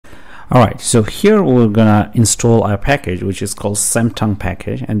Alright, so here we're gonna install a package which is called Sanctum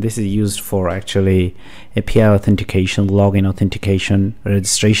package, and this is used for actually API authentication, login authentication,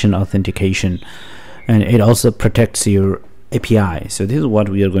 registration authentication, and it also protects your API. So this is what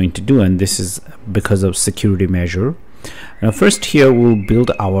we are going to do, and this is because of security measure. Now first here we'll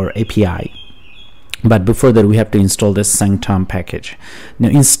build our API, but before that we have to install this Sanctum package. Now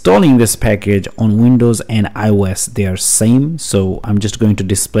installing this package on Windows and iOS, they are same, so I'm just going to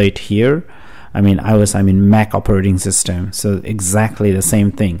display it here. I mean iOS, I mean Mac operating system, so exactly the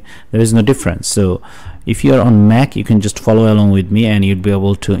same thing. There is no difference. So if you are on Mac, you can just follow along with me and you'll be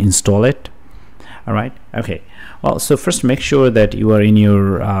able to install it. Alright, okay. Well, so first make sure that you are in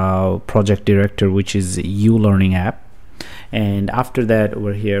your project directory, which is uLearning app. And after that,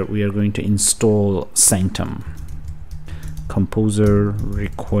 over here we are going to install Sanctum. Composer,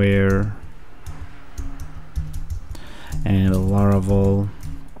 require, and Laravel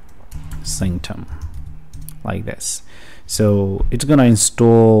Sanctum, like this. So it's gonna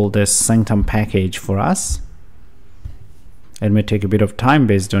install this Sanctum package for us. It may take a bit of time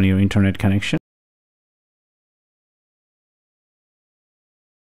based on your internet connection.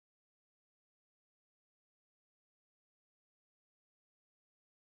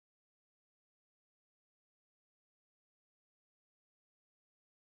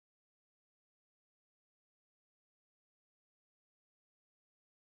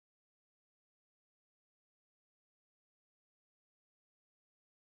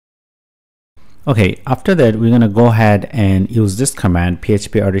 Okay, after that we're gonna go ahead and use this command,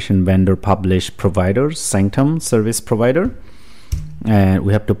 PHP addition vendor publish provider Sanctum service provider, and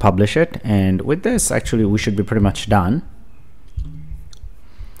we have to publish it. And with this actually we should be pretty much done.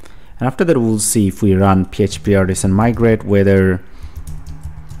 And after that we'll see if we run PHP addition migrate whether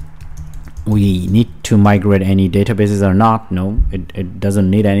we need to migrate any databases or not. No, it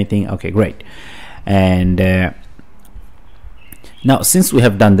doesn't need anything. Okay, great. And now since we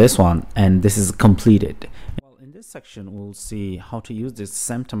have done this one and this is completed, well, in this section we'll see how to use this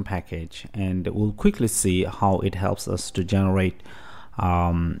Sanctum package, and we'll quickly see how it helps us to generate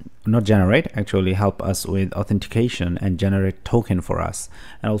actually help us with authentication and generate token for us,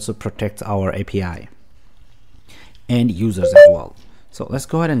 and also protect our API and users as well. So let's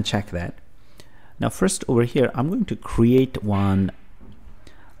go ahead and check that. Now first over here I'm going to create one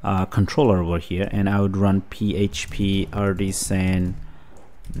controller over here, and I would run PHP artisan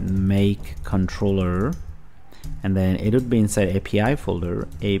make controller, and then it would be inside API folder,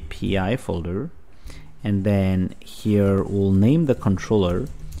 and then here we'll name the controller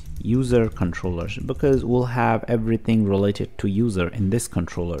user controllers, because we'll have everything related to user in this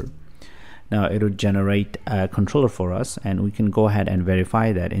controller. Now it would generate a controller for us, and we can go ahead and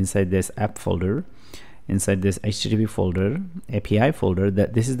verify that inside this app folder, inside this HTTP folder, API folder,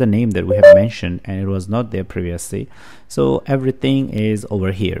 that this is the name that we have mentioned and it was not there previously. So everything is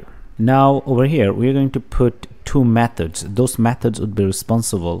over here. Now over here we're going to put two methods. Those methods would be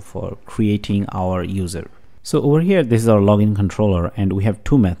responsible for creating our user. So over here this is our login controller, and we have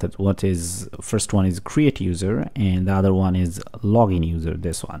two methods. First one is create user, and the other one is login user,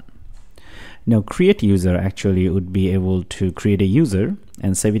 this one. Now create user actually would be able to create a user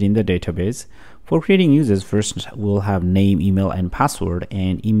and save it in the database. For creating users, first we'll have name, email, and password,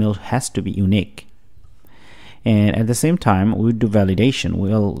 and email has to be unique. And at the same time we'll do validation.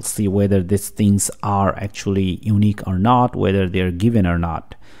 We'll see whether these things are actually unique or not, whether they're given or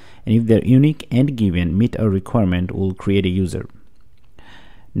not. And if they're unique and given, meet a requirement, we'll create a user.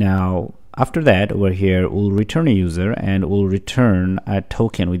 Now after that over here we'll return a user, and we'll return a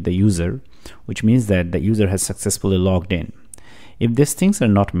token with the user, which means that the user has successfully logged in. If these things are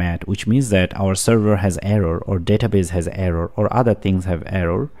not met, which means that our server has error, or database has error, or other things have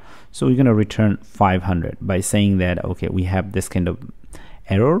error, so we're going to return 500 by saying that okay, we have this kind of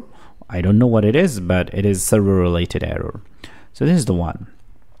error. I don't know what it is, but it is server related error. So this is the one.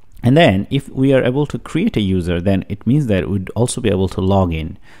 And then if we are able to create a user, then it means that we'd also be able to log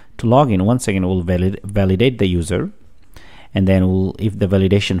in. To log in, once again we'll validate the user, and then if the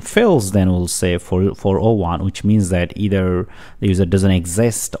validation fails, then we'll say 401, which means that either the user doesn't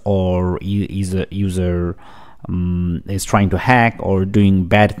exist, or user is trying to hack or doing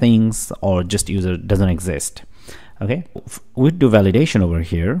bad things, or just user doesn't exist. Okay, we'll do validation over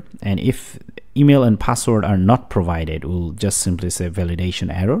here, and if email and password are not provided, we'll just simply say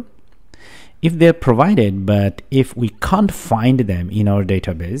validation error. If they're provided, but if we can't find them in our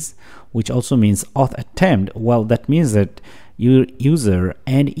database, which also means auth attempt, well, that means that your user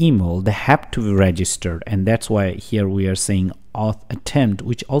and email, they have to be registered, and that's why here we are saying auth attempt,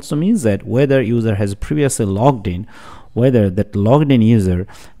 which also means that whether user has previously logged in, whether that logged in user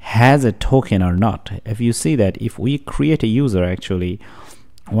has a token or not. If you see that if we create a user, actually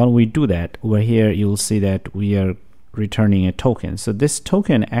when we do that over here, you'll see that we are returning a token. So this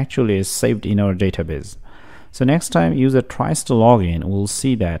token actually is saved in our database. So next time user tries to log in, we'll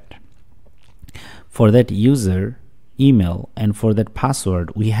see that for that user email and for that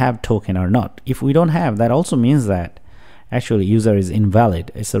password we have token or not. If we don't have, that also means that actually user is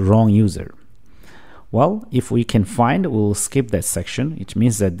invalid, it's a wrong user. Well, if we can find, we'll skip that section. It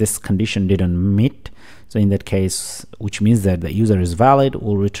means that this condition didn't meet. So in that case, which means that the user is valid,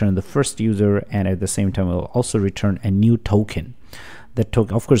 we'll return the first user, and at the same time we'll also return a new token. That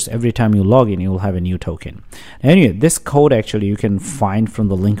token, of course, every time you log in, you'll have a new token. Anyway, this code actually you can find from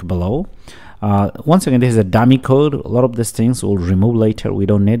the link below. Once again, this is a dummy code. A lot of these things we'll remove later. We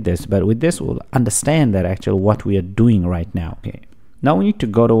don't need this, but with this we'll understand that actually what we are doing right now. Okay. Now we need to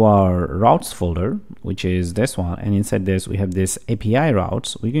go to our routes folder, which is this one, and inside this we have this API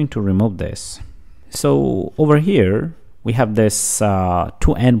routes. We're going to remove this. So over here we have this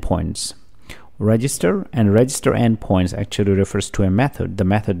two endpoints, register, and register endpoints actually refers to a method, the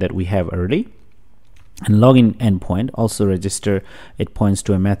method that we have already. And login endpoint also register, it points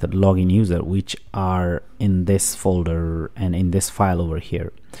to a method login user, which are in this folder and in this file over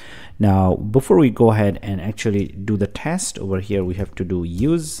here. Now before we go ahead and actually do the test, over here we have to do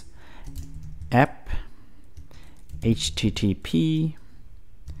use app http,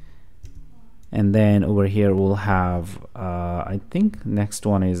 and then over here we'll have I think next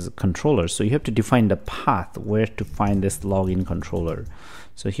one is controller. So you have to define the path where to find this login controller.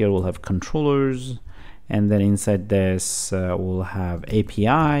 So here we'll have controllers, and then inside this we'll have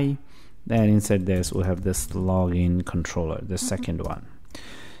API, then inside this we'll have this login controller, the second one.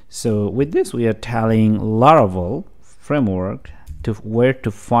 So with this we are telling Laravel framework to where to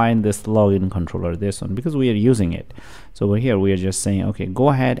find this login controller, this one, because we are using it. So over here we are just saying, okay, go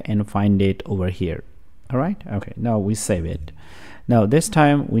ahead and find it over here. All right, okay, now we save it. Now this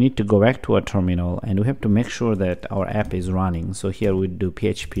time we need to go back to our terminal and we have to make sure that our app is running. So here we do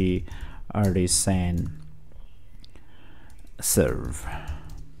PHP artisan serve.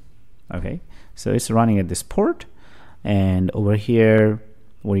 Okay, so it's running at this port, and over here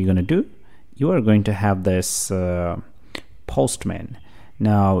what are you going to do? You are going to have this Postman.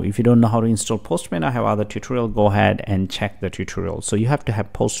 Now if you don't know how to install Postman, I have other tutorial. Go ahead and check the tutorial. So you have to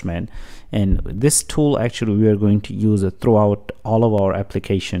have Postman, and this tool actually we are going to use it throughout all of our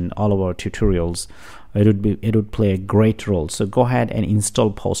application, all of our tutorials. It would play a great role. So go ahead and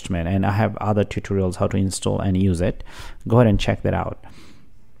install Postman, and I have other tutorials how to install and use it. Go ahead and check that out.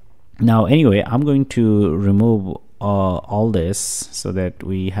 Now anyway, I'm going to remove all this so that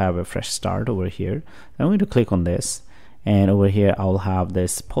we have a fresh start over here. I'm going to click on this, and over here I'll have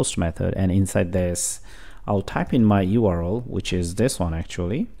this post method, and inside this I'll type in my URL, which is this one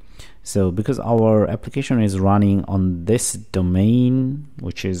actually. So because our application is running on this domain,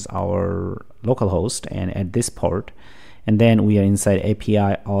 which is our localhost, and at this port, and then we are inside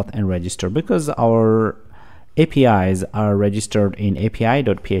API auth and register, because our APIs are registered in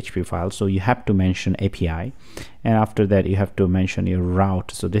api.php file, so you have to mention API, and after that you have to mention your route.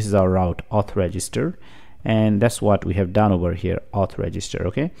 So this is our route auth register, and that's what we have done over here, auth register.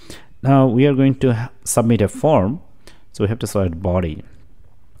 Okay, now we are going to submit a form, so we have to select body,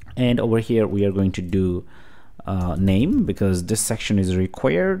 and over here we are going to do name, because this section is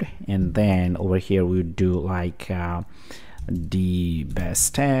required, and then over here we would do like the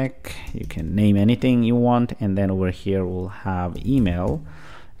best tech, you can name anything you want, and then over here we'll have email,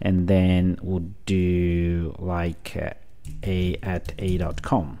 and then we'll do like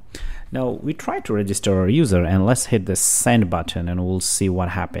a@a.com. Now we try to register our user, and let's hit the send button and we'll see what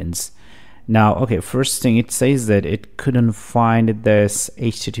happens. Now okay, first thing, it says that it couldn't find this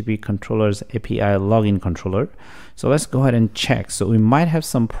HTTP controllers API login controller. So let's go ahead and check. So we might have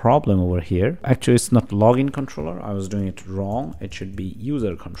some problem over here. Actually it's not login controller, I was doing it wrong. It should be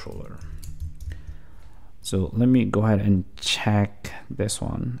user controller. So let me go ahead and check this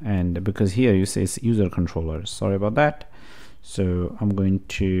one, and because here you say it's user controller, sorry about that. So I'm going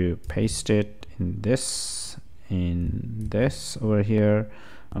to paste it in this over here.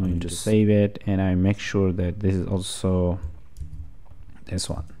 I'm going to save it, and I make sure that this is also this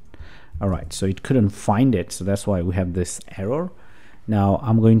one. All right, so it couldn't find it, so that's why we have this error. Now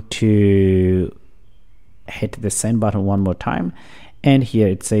I'm going to hit the send button one more time, and here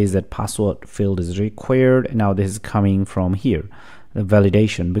it says that password field is required. Now this is coming from here, the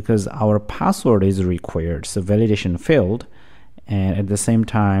validation, because our password is required, so validation failed. And at the same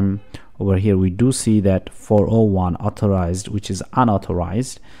time over here we do see that 401 authorized, which is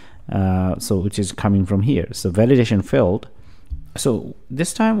unauthorized, so which is coming from here. So validation failed, So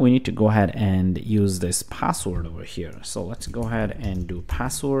this time we need to go ahead and use this password over here. So let's go ahead and do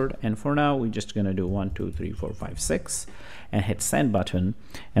password, and for now we're just gonna do 1 2 3 4 5 6 and hit send button,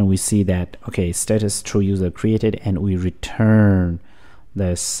 and we see that okay, status true user created, and we return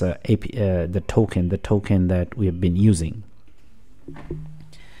this the token that we have been using.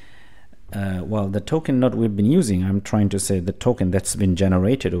 Well, the token not we've been using, I'm trying to say the token that's been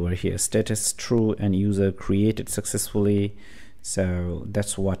generated over here, status true and user created successfully. So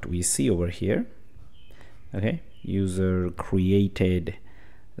that's what we see over here. Okay, user created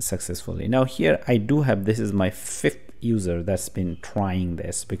successfully. Now here I do have, this is my 5th user that's been trying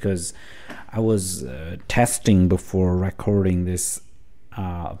this, because I was testing before recording this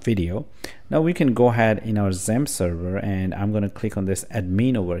video. Now we can go ahead in our XAMPP server, and I'm going to click on this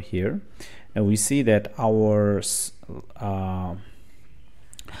admin over here. Now we see that our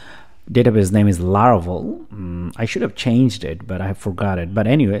database name is Laravel. I should have changed it, but I forgot it. But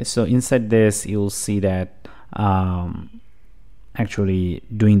anyway, so inside this you'll see that actually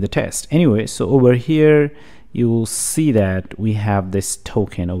doing the test. Anyway, so over here you will see that we have this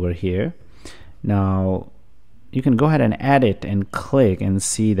token over here. Now you can go ahead and add it and click and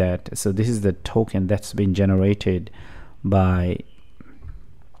see that. So this is the token that's been generated by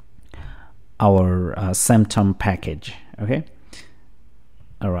our Sanctum package. Okay,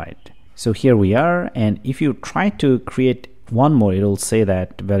 all right, so here we are, and if you try to create one more, it will say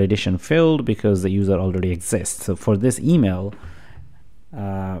that validation failed because the user already exists. So for this email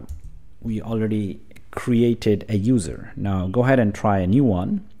we already created a user. Now go ahead and try a new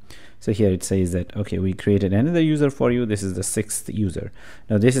one. So here it says that okay, we created another user for you. This is the 6th user.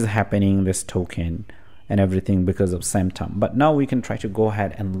 Now this is happening, this token and everything, because of Sanctum. But now we can try to go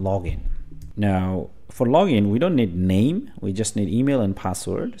ahead and log in. Now for login we don't need name, we just need email and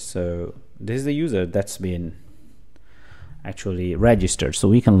password. So this is the user that's been actually registered, so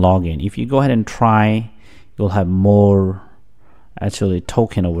we can log in. If you go ahead and try, you'll have more actually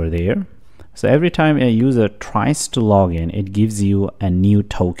token over there. So every time a user tries to log in, it gives you a new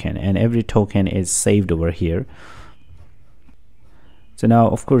token, and every token is saved over here. So now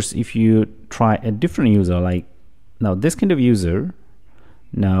of course if you try a different user, like now this kind of user,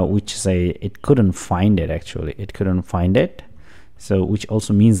 now which say it couldn't find it, actually it couldn't find it, so which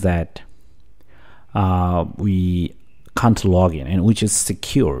also means that we can't log in, and which is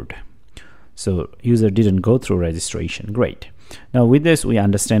secured. So user didn't go through registration. Great. Now with this we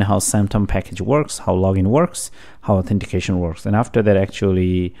understand how Sanctum package works, how login works, how authentication works, and after that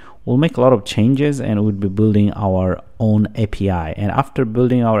actually we'll make a lot of changes and we'll be building our own API, and after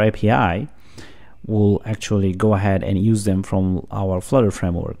building our API we'll actually go ahead and use them from our Flutter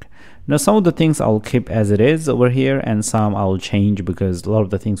framework. Now some of the things I'll keep as it is over here, and some I'll change because a lot of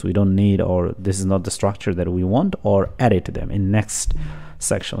the things we don't need, or this is not the structure that we want, or add it to them in next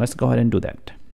section. Let's go ahead and do that.